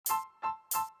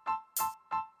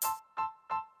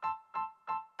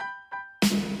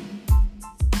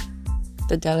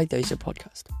the Daily Dose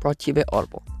podcast, brought to you by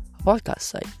Audible, a podcast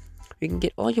site where you can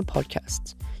get all your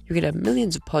podcasts. You can have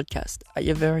millions of podcasts at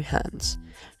your very hands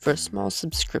for a small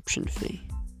subscription fee.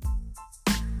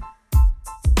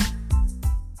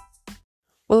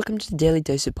 Welcome to the Daily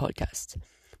Dose podcast.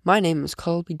 My name is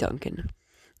Colby Duncan.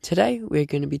 Today we are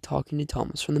going to be talking to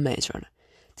Thomas from the Maze Runner.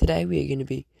 Today we are going to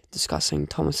be discussing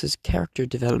Thomas's character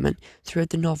development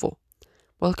throughout the novel.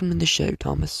 Welcome to the show,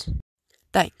 Thomas.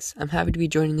 Thanks, I'm happy to be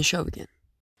joining the show again.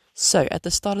 So, at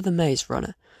the start of the Maze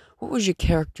Runner, what was your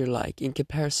character like in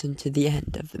comparison to the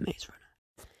end of the Maze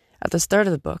Runner? At the start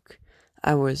of the book,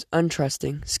 I was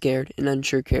untrusting, scared, and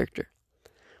unsure character.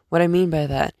 What I mean by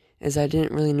that is I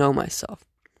didn't really know myself.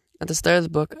 At the start of the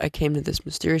book, I came to this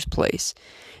mysterious place,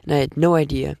 and I had no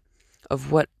idea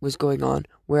of what was going on,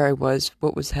 where I was,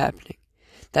 what was happening.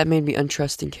 That made me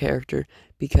untrusting character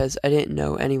because I didn't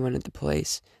know anyone at the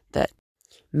place. That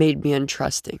made me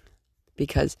untrusting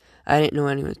because I didn't know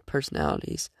anyone's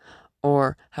personalities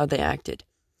or how they acted.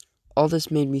 All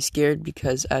this made me scared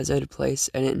because I was out of place.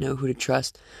 I didn't know who to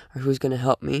trust or who was going to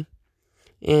help me,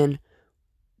 and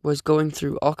was going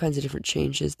through all kinds of different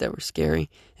changes that were scary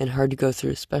and hard to go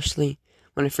through, especially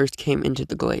when I first came into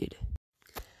the glade.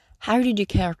 How did your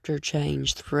character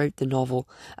change throughout the novel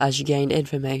as you gained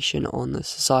information on the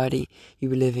society you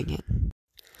were living in?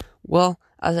 Well,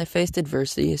 as I faced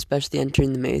adversity, especially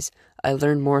entering the maze, I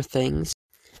learned more things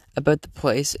about the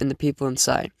place and the people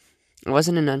inside. I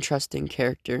wasn't an untrusting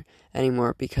character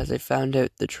anymore because I found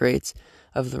out the traits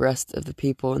of the rest of the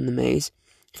people in the maze.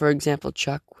 For example,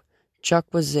 Chuck. Chuck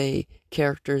was a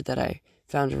character that I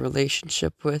found a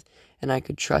relationship with, and I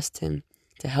could trust him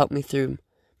to help me through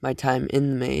my time in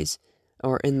the maze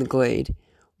or in the glade.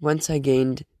 Once I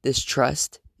gained this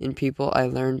trust in people, I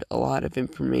learned a lot of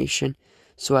information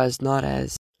so I was not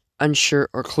as unsure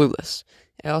or clueless.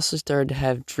 I also started to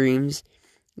have dreams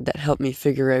that helped me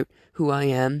figure out who I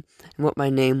am and what my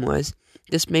name was.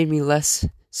 This made me less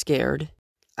scared.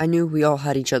 I knew we all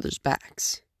had each other's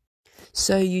backs.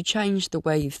 So you changed the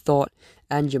way you thought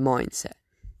and your mindset.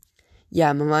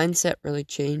 Yeah, my mindset really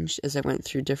changed as I went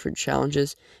through different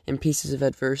challenges and pieces of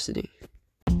adversity.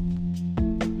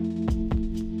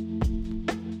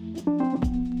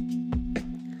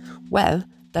 Well,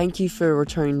 thank you for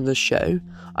returning to the show.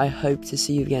 I hope to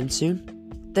see you again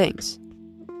soon. Thanks.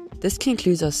 This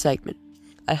concludes our segment.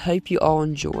 I hope you all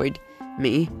enjoyed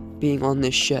me being on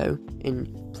this show in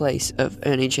place of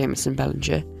Ernie Jameson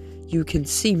Bellinger. You can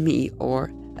see me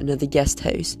or another guest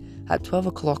host at 12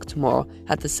 o'clock tomorrow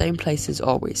at the same place as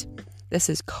always. This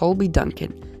is Colby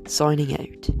Duncan signing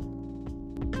out.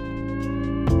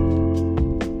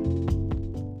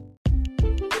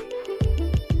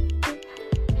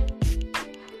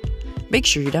 Make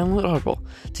sure you download Audible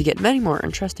to get many more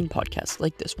interesting podcasts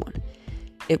like this one.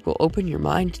 It will open your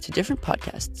mind to different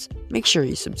podcasts. Make sure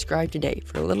you subscribe today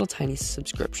for a little tiny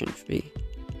subscription fee.